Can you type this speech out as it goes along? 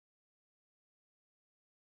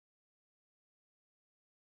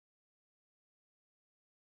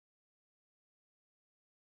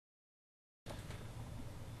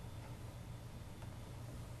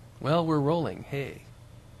Well, we're rolling. Hey.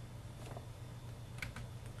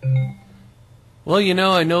 Well,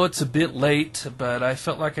 I know it's a bit late, but I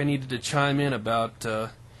felt like I needed to chime in about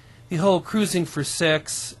the whole cruising for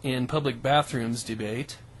sex in public bathrooms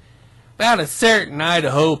debate. About a certain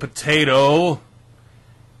Idaho potato.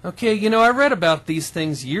 Okay, I read about these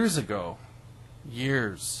things years ago.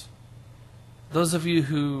 Years. Those of you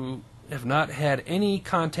who have not had any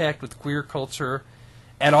contact with queer culture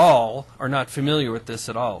at all are not familiar with this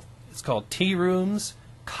at all. It's called tea rooms,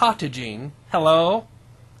 cottaging. Hello?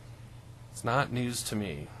 It's not news to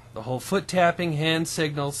me. The whole foot tapping, hand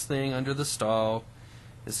signals thing under the stall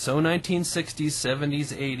is so 1960s,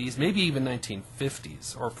 70s, 80s, maybe even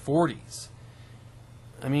 1950s or 40s.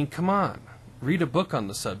 I mean, come on. Read a book on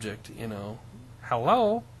the subject,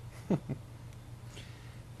 Hello?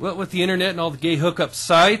 Well, with the internet and all the gay hookup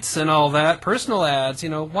sites and all that, personal ads,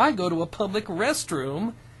 why go to a public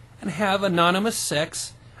restroom and have anonymous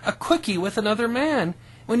sex, a quickie with another man,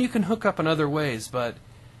 when you can hook up in other ways? But,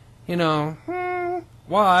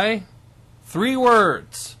 why? 3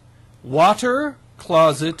 words. Water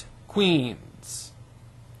closet queens.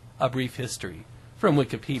 A brief history from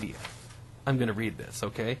Wikipedia. I'm going to read this,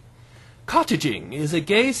 okay? Cottaging is a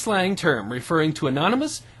gay slang term referring to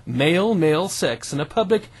anonymous male-male sex in a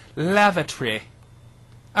public lavatory,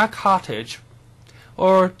 a cottage,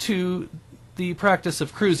 or to the practice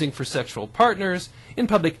of cruising for sexual partners in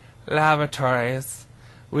public lavatories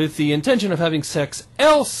with the intention of having sex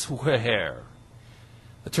elsewhere.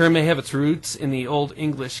 The term may have its roots in the Old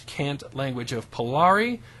English cant language of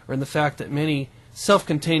Polari, or in the fact that many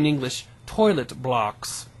self-contained English toilet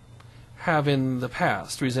blocks have in the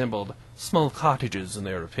past resembled small cottages in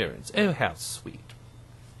their appearance. Oh, how sweet.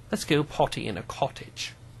 Let's go potty in a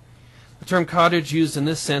cottage. The term cottage used in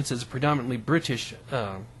this sense is a predominantly British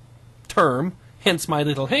term, hence my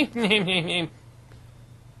little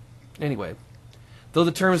Anyway, though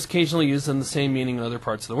the term is occasionally used in the same meaning in other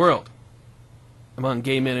parts of the world. Among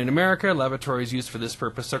gay men in America, lavatories used for this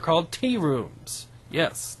purpose are called tea rooms.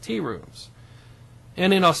 Yes, tea rooms.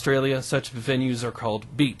 And in Australia, such venues are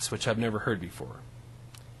called beats, which I've never heard before.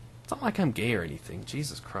 It's not like I'm gay or anything.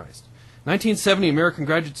 Jesus Christ. 1970, American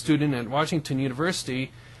graduate student at Washington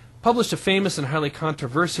University published a famous and highly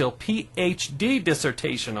controversial PhD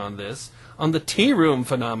dissertation on the tea room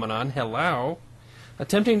phenomenon, hello,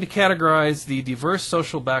 attempting to categorize the diverse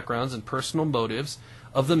social backgrounds and personal motives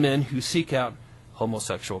of the men who seek out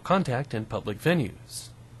homosexual contact in public venues.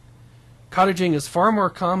 Cottaging is far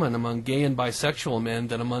more common among gay and bisexual men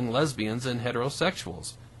than among lesbians and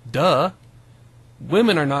heterosexuals. Duh!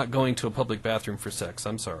 Women are not going to a public bathroom for sex,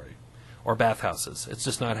 I'm sorry. Or bathhouses. It's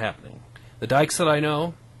just not happening. The dykes that I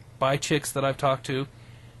know, bi chicks that I've talked to,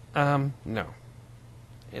 no.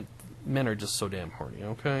 Men are just so damn horny,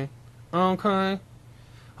 okay? Okay.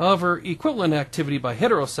 However, equivalent activity by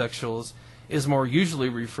heterosexuals is more usually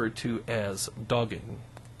referred to as dogging.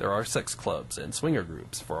 There are sex clubs and swinger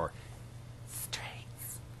groups for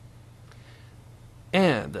straights.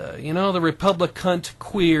 And, the Republican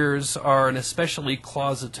queers are an especially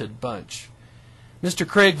closeted bunch. Mr.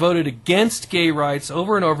 Craig voted against gay rights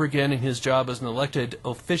over and over again in his job as an elected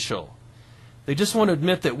official. They just want to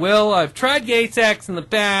admit that, well, I've tried gay sex in the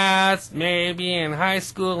past, maybe in high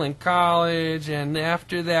school and college, and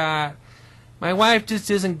after that, my wife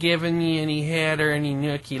just isn't giving me any head or any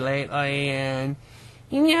nookie lately, and,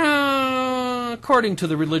 according to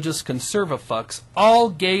the religious conservafucks,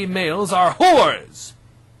 all gay males are whores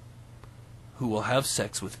who will have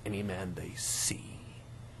sex with any man they see.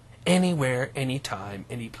 Anywhere, anytime,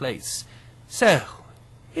 any place. So,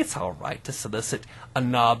 it's all right to solicit a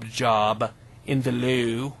knob job in the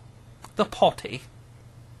loo, the potty.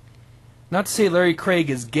 Not to say Larry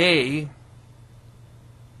Craig is gay.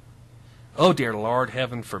 Oh, dear Lord,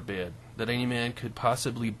 heaven forbid that any man could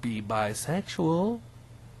possibly be bisexual.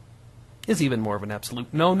 Is even more of an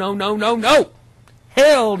absolute no, no, no, no, no!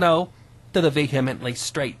 Hell no to the vehemently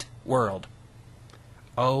straight world.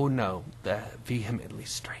 Oh no, the vehemently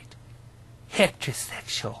straight.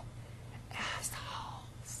 Heterosexual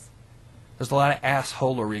assholes. There's a lot of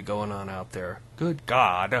assholery going on out there. Good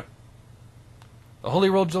God. The Holy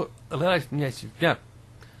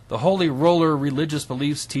Roller religious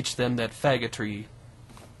beliefs teach them that faggotry,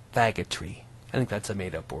 I think that's a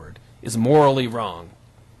made-up word, is morally wrong.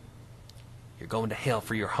 You're going to hell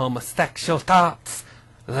for your homosexual thoughts,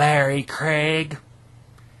 Larry Craig.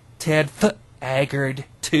 Ted Haggard,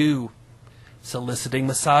 too. Soliciting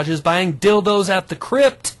massages, buying dildos at the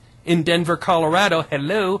Crypt in Denver, Colorado.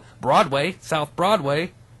 Hello, Broadway, South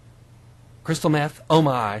Broadway. Crystal meth, oh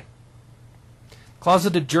my.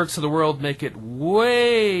 Closeted jerks of the world make it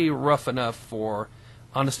way rough enough for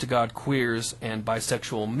honest-to-God queers and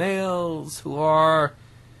bisexual males who are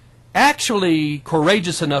actually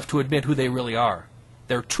courageous enough to admit who they really are,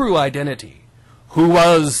 their true identity. Who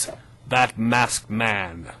was that masked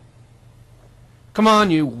man? Come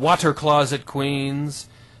on, you water closet queens.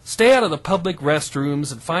 Stay out of the public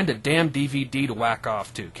restrooms and find a damn DVD to whack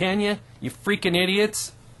off to, can you? You freaking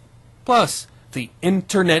idiots. Plus, the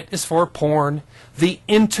internet is for porn. The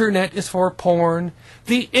internet is for porn.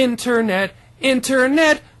 The internet,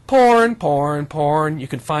 porn, porn, porn. You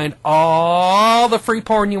can find all the free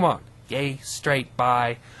porn you want. Gay, straight,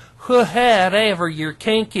 bi, whatever your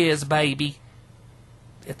kink is, baby.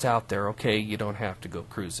 It's out there, okay? You don't have to go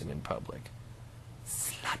cruising in public.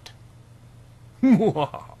 Slut.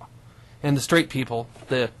 And the straight people,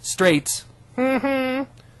 the straights,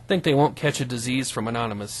 think they won't catch a disease from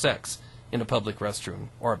anonymous sex in a public restroom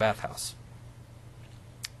or a bathhouse.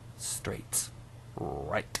 Straights.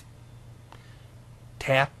 Right.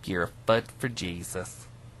 Tap your foot for Jesus.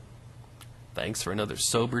 Thanks for another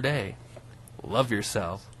sober day. Love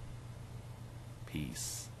yourself.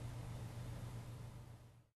 Peace.